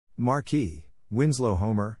Marquis, Winslow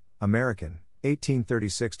Homer, American,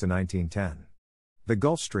 1836 to 1910. The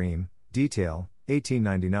Gulf Stream, Detail,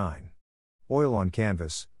 1899. Oil on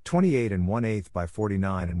canvas, 28 1/8 by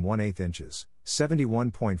 49 1/8 inches,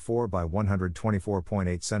 71.4 by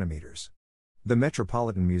 124.8 centimeters. The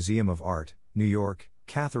Metropolitan Museum of Art, New York,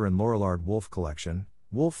 Catherine Lorillard Wolfe Collection,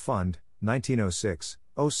 Wolfe Fund, 1906,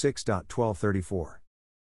 06.1234.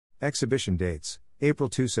 Exhibition dates, April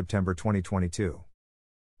 2 September 2022.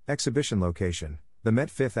 Exhibition location, the Met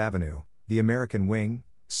 5th Avenue, the American Wing,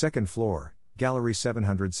 2nd floor, Gallery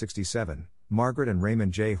 767, Margaret and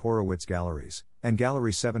Raymond J. Horowitz Galleries, and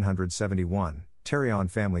Gallery 771, Terrion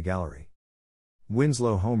Family Gallery.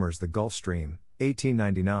 Winslow Homer's The Gulf Stream,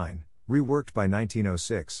 1899, reworked by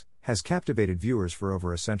 1906, has captivated viewers for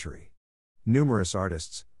over a century. Numerous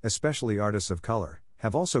artists, especially artists of color,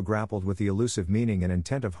 have also grappled with the elusive meaning and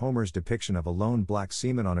intent of Homer's depiction of a lone black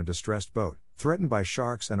seaman on a distressed boat, threatened by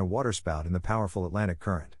sharks and a waterspout in the powerful Atlantic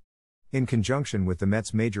current. In conjunction with the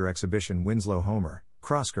Met's major exhibition Winslow Homer,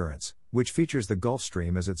 Crosscurrents, which features the Gulf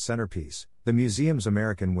Stream as its centerpiece, the museum's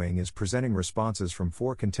American Wing is presenting responses from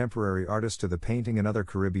 4 contemporary artists to the painting and other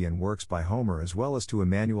Caribbean works by Homer, as well as to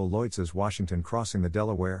Emanuel Lewitz's Washington Crossing the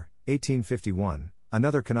Delaware, 1851,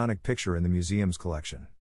 another canonic picture in the museum's collection.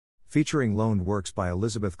 Featuring loaned works by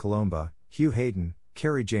Elizabeth Colomba, Hugh Hayden,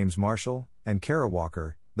 Kerry James Marshall, and Kara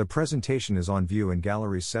Walker, the presentation is on view in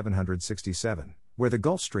Galleries 767, where the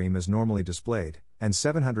Gulf Stream is normally displayed, and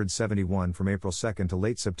 771 from April 2 to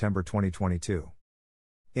late September 2022.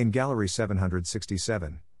 In Gallery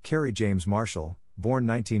 767, Kerry James Marshall, born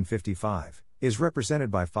 1955, is represented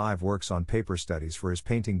by 5 works on paper studies for his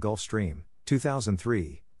painting Gulf Stream,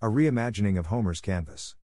 2003, a reimagining of Homer's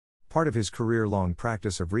canvas. Part of his career-long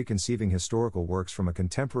practice of reconceiving historical works from a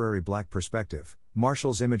contemporary black perspective,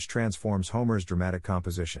 Marshall's image transforms Homer's dramatic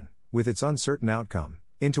composition, with its uncertain outcome,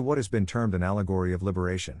 into what has been termed an allegory of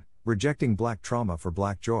liberation, rejecting black trauma for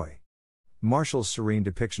black joy. Marshall's serene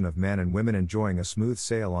depiction of men and women enjoying a smooth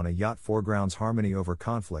sail on a yacht foregrounds harmony over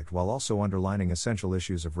conflict while also underlining essential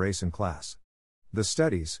issues of race and class. The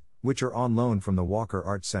studies, which are on loan from the Walker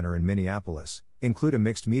Art Center in Minneapolis, include a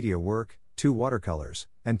mixed media work, 2 watercolors,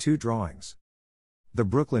 and 2 drawings. The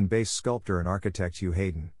Brooklyn-based sculptor and architect Hugh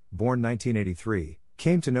Hayden, born 1983,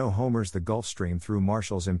 came to know Homer's The Gulf Stream through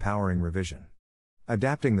Marshall's empowering revision.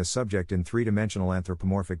 Adapting the subject in 3-dimensional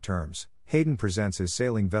anthropomorphic terms, Hayden presents his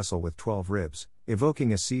sailing vessel with 12 ribs,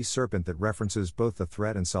 evoking a sea serpent that references both the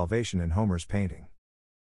threat and salvation in Homer's painting.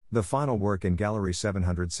 The final work in Gallery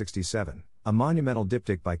 767, a monumental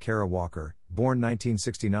diptych by Kara Walker, born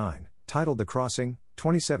 1969, titled The Crossing,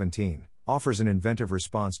 2017, offers an inventive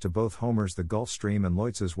response to both Homer's The Gulf Stream and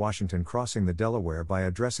Lewitz's Washington Crossing the Delaware by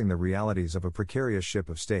addressing the realities of a precarious ship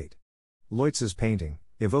of state. Lewitz's painting,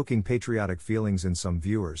 evoking patriotic feelings in some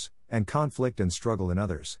viewers, and conflict and struggle in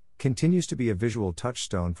others, continues to be a visual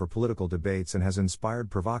touchstone for political debates and has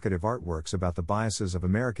inspired provocative artworks about the biases of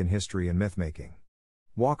American history and mythmaking.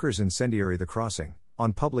 Walker's incendiary The Crossing,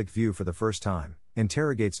 on public view for the first time,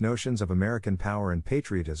 interrogates notions of American power and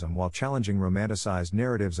patriotism while challenging romanticized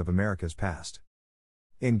narratives of America's past.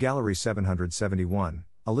 In Gallery 771,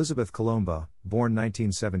 Elizabeth Colomba, born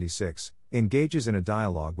 1976, engages in a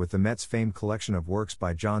dialogue with the Met's famed collection of works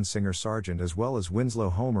by John Singer Sargent as well as Winslow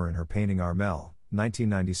Homer in her painting Armel,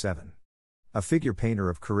 1997. A figure painter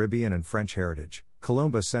of Caribbean and French heritage,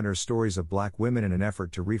 Colomba centers stories of black women in an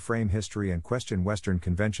effort to reframe history and question Western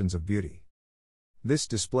conventions of beauty. This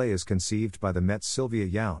display is conceived by the Met's Sylvia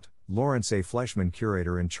Yount, Lawrence A. Fleischman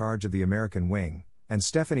curator in charge of the American Wing, and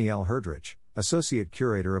Stephanie L. Herdrich, associate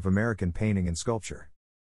curator of American Painting and Sculpture.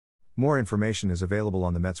 More information is available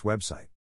on the Met's website.